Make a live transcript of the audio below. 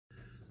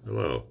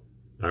Hello,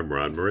 I'm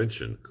Ron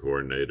Marenchin,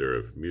 Coordinator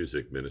of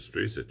Music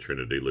Ministries at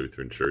Trinity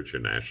Lutheran Church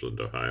in Ashland,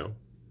 Ohio.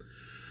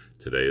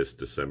 Today is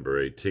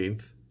December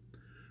 18th.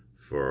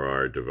 For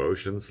our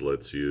devotions,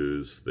 let's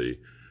use the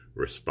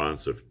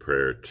responsive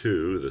prayer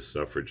to the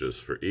suffrages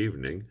for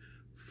evening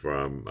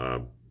from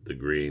the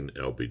Green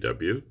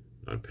LBW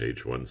on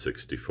page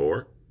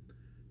 164.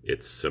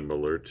 It's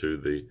similar to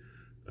the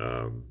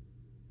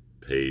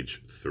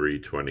page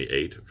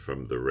 328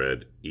 from the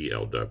red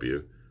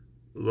ELW.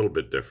 A little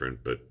bit different,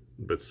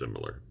 but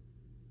similar.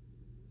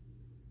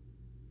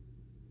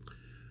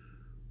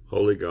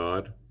 Holy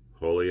God,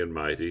 holy and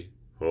mighty,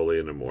 holy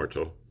and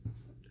immortal,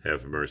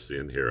 have mercy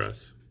and hear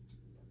us.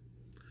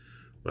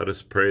 Let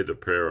us pray the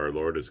prayer our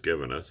Lord has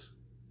given us.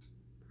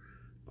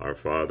 Our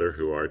Father,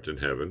 who art in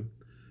heaven,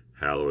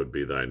 hallowed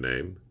be thy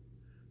name.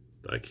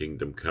 Thy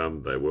kingdom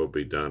come, thy will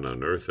be done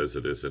on earth as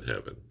it is in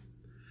heaven.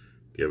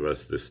 Give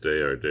us this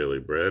day our daily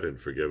bread, and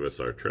forgive us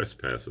our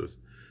trespasses,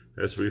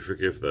 as we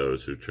forgive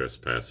those who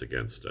trespass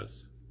against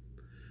us.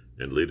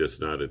 And lead us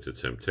not into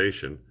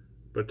temptation,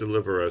 but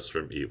deliver us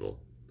from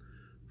evil.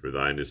 For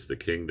thine is the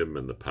kingdom,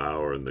 and the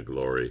power, and the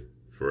glory,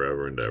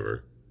 forever and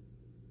ever.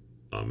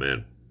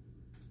 Amen.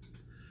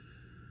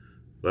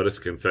 Let us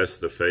confess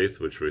the faith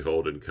which we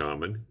hold in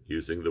common,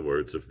 using the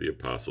words of the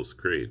Apostles'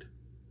 Creed.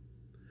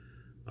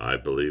 I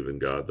believe in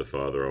God the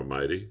Father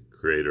Almighty,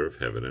 creator of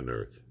heaven and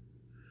earth.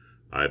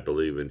 I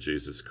believe in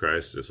Jesus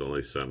Christ, his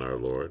only Son, our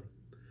Lord.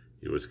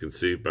 He was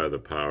conceived by the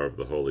power of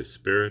the Holy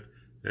Spirit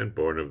and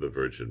born of the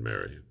Virgin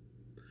Mary.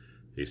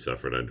 He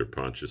suffered under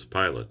Pontius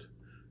Pilate,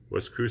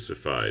 was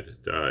crucified,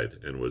 died,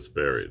 and was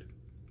buried.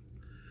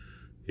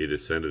 He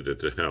descended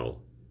into hell.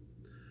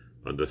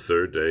 On the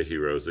third day he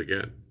rose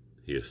again.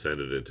 He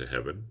ascended into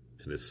heaven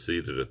and is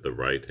seated at the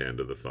right hand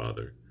of the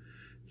Father.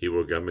 He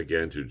will come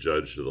again to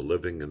judge the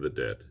living and the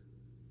dead.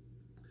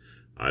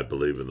 I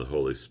believe in the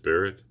Holy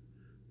Spirit,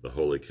 the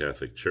Holy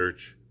Catholic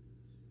Church,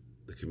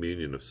 the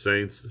communion of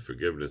saints, the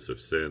forgiveness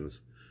of sins,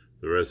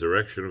 the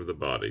resurrection of the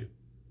body,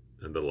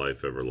 and the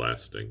life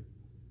everlasting.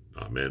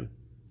 Amen.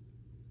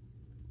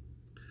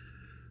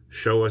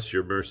 Show us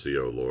your mercy,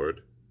 O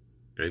Lord,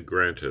 and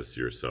grant us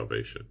your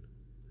salvation.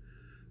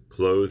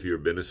 Clothe your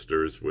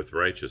ministers with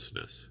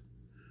righteousness.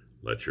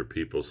 Let your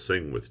people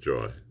sing with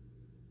joy.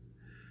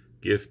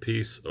 Give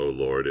peace, O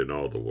Lord, in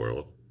all the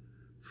world,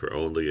 for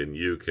only in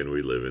you can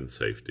we live in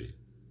safety.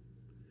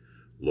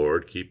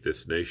 Lord, keep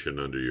this nation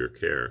under your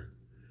care,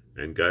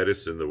 and guide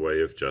us in the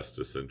way of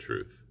justice and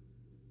truth.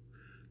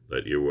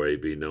 Let your way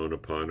be known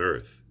upon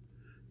earth,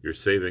 your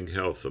saving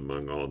health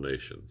among all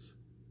nations.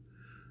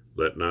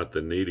 Let not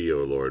the needy, O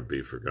Lord,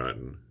 be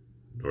forgotten,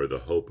 nor the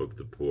hope of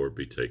the poor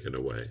be taken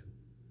away.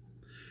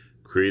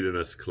 Create in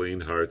us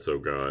clean hearts, O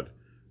God,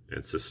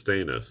 and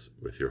sustain us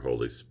with your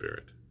Holy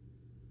Spirit.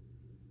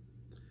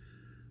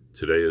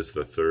 Today is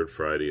the third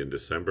Friday in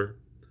December,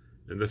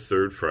 and the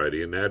third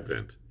Friday in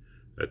Advent,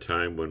 a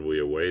time when we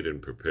await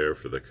and prepare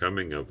for the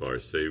coming of our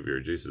Savior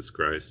Jesus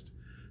Christ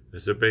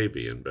as a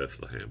baby in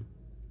Bethlehem.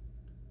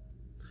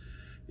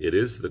 It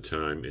is the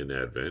time in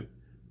Advent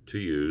to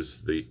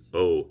use the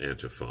O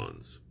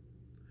antiphons.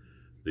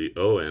 The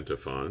O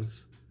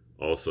antiphons,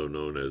 also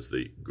known as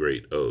the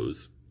Great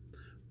O's,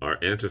 are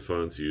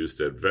antiphons used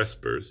at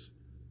Vespers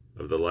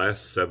of the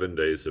last 7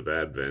 days of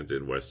Advent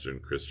in Western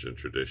Christian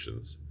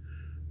traditions,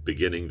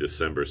 beginning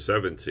December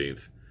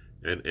 17th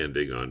and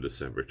ending on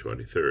December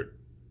 23rd.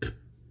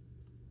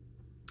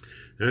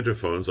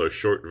 Antiphons are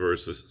short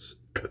verses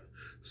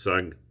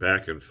sung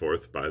back and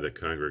forth by the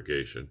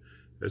congregation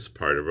as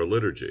part of a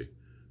liturgy,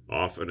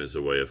 often as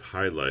a way of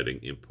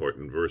highlighting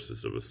important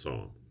verses of a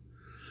psalm.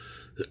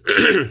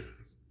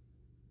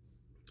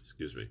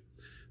 Excuse me.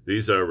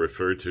 These are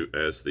referred to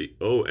as the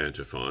O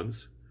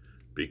antiphons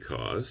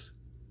because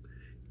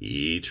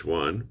each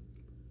one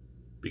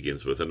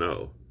begins with an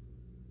O.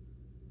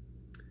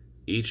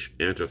 Each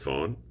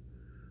antiphon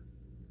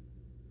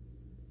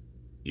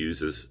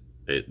uses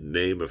a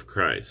name of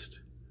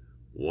Christ,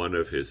 one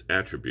of his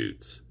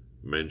attributes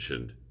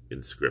mentioned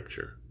in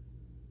Scripture.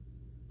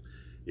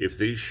 If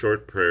these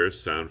short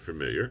prayers sound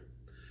familiar,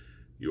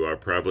 you are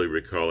probably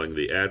recalling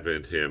the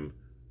Advent hymn,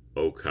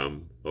 O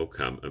Come,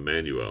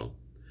 Emmanuel,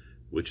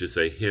 which is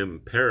a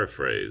hymn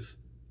paraphrase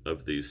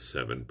of these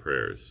 7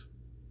 prayers.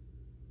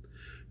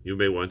 You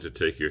may want to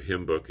take your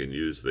hymn book and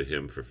use the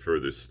hymn for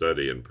further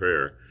study and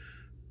prayer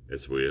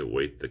as we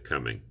await the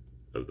coming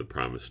of the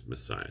promised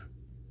Messiah.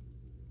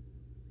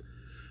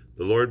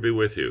 The Lord be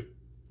with you,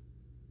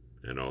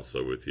 and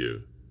also with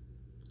you.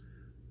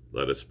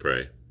 Let us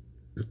pray.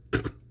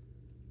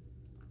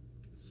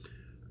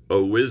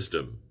 O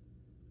wisdom,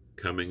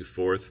 coming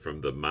forth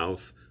from the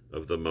mouth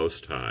of the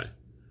Most High,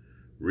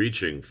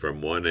 reaching from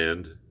one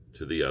end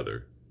to the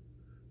other,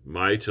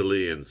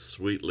 mightily and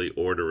sweetly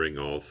ordering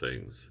all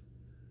things,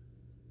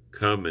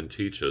 come and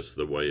teach us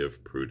the way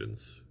of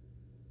prudence.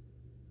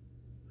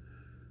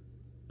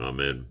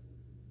 Amen.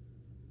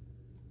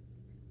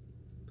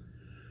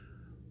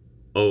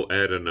 O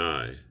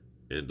Adonai,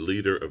 and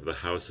leader of the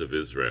house of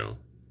Israel,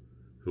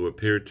 who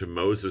appeared to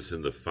Moses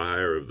in the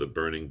fire of the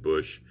burning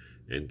bush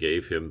and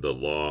gave him the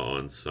law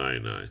on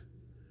Sinai.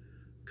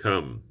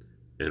 Come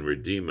and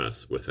redeem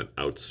us with an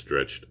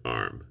outstretched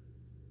arm.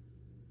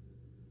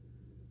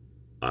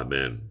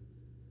 Amen.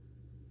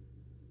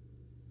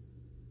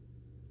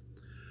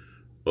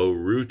 O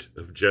root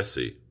of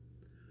Jesse,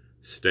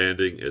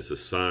 standing as a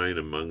sign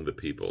among the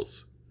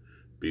peoples,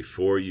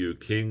 before you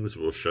kings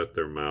will shut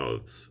their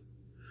mouths.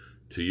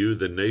 To you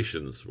the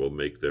nations will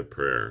make their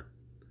prayer.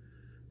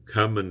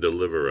 Come and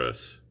deliver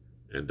us,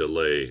 and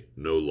delay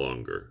no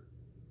longer.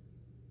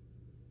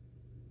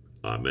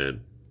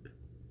 Amen.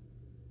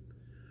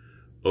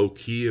 O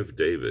key of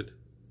David,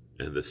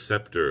 and the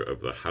scepter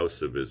of the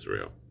house of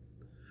Israel,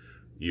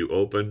 you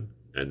open,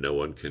 and no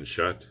one can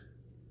shut.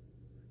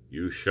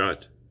 You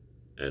shut,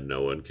 and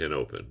no one can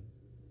open.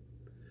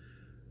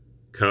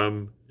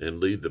 Come and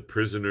lead the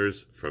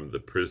prisoners from the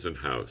prison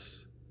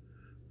house,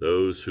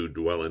 those who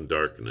dwell in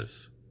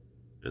darkness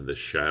and the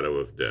shadow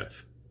of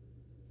death.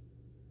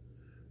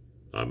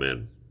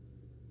 Amen.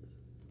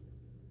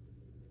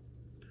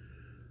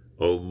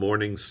 O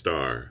morning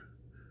star,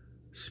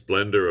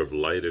 splendor of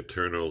light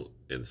eternal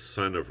and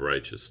sun of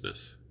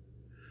righteousness,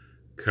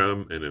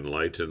 come and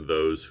enlighten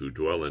those who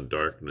dwell in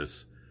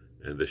darkness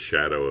and the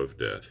shadow of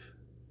death.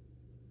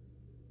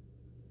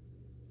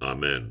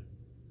 Amen.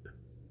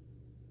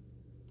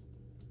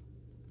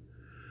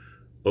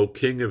 O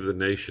King of the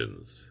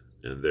nations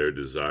and their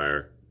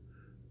desire,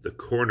 the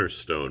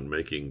cornerstone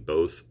making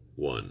both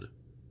one,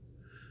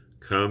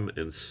 come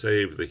and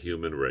save the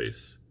human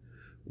race,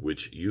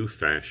 which you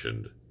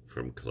fashioned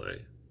from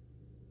clay.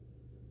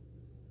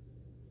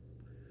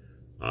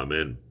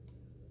 Amen.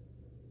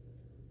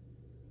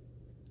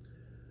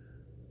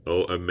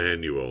 O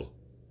Emmanuel,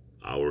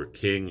 our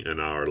King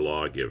and our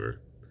lawgiver,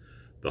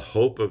 the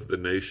hope of the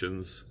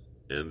nations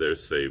and their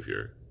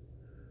Savior,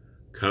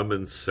 come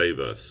and save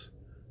us,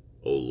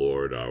 O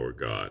Lord our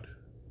God.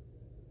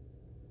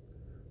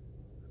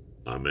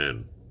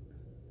 Amen.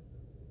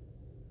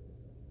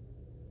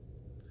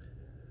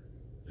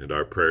 And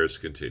our prayers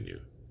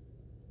continue.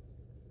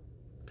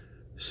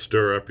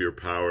 Stir up your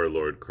power,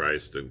 Lord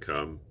Christ, and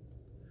come.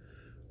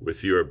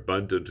 With your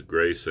abundant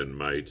grace and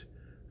might,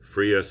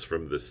 free us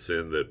from the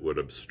sin that would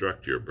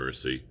obstruct your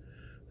mercy,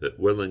 that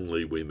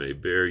willingly we may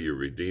bear your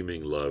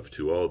redeeming love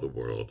to all the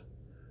world.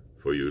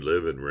 For you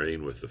live and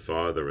reign with the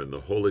Father and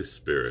the Holy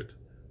Spirit,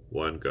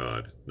 one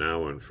God,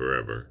 now and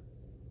forever.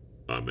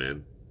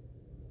 Amen.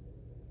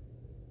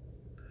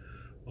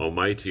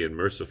 Almighty and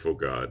merciful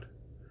God,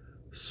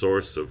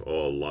 source of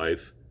all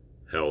life,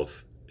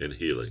 health, and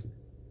healing,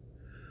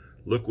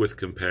 look with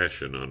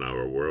compassion on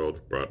our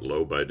world brought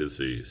low by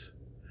disease.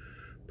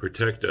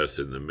 Protect us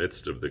in the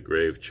midst of the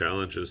grave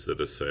challenges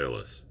that assail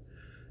us,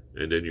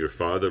 and in your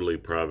fatherly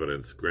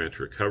providence grant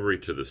recovery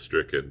to the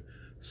stricken,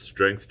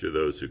 strength to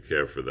those who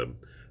care for them,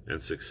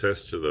 and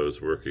success to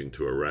those working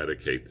to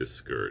eradicate this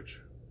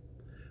scourge.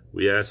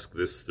 We ask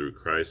this through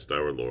Christ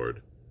our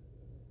Lord.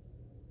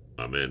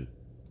 Amen.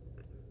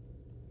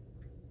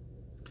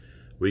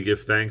 We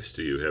give thanks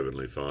to you,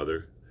 Heavenly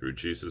Father, through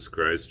Jesus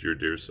Christ, your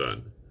dear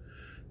Son,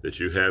 that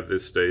you have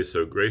this day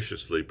so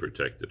graciously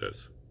protected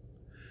us.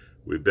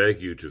 We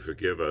beg you to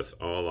forgive us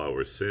all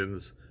our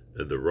sins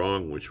and the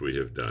wrong which we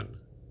have done.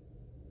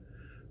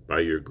 By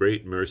your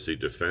great mercy,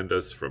 defend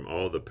us from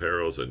all the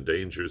perils and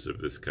dangers of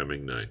this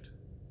coming night.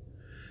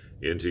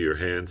 Into your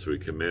hands we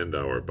commend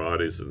our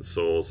bodies and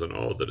souls and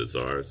all that is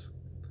ours.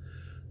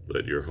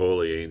 Let your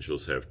holy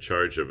angels have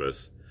charge of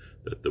us,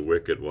 that the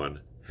wicked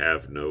one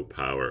have no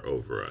power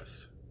over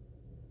us.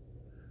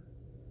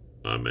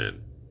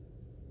 Amen.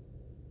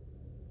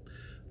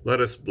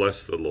 Let us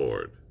bless the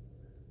Lord.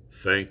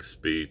 Thanks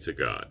be to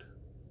God.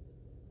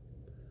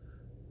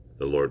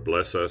 The Lord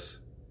bless us,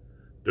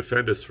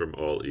 defend us from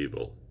all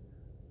evil,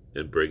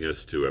 and bring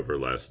us to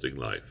everlasting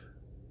life.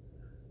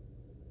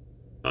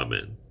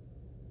 Amen.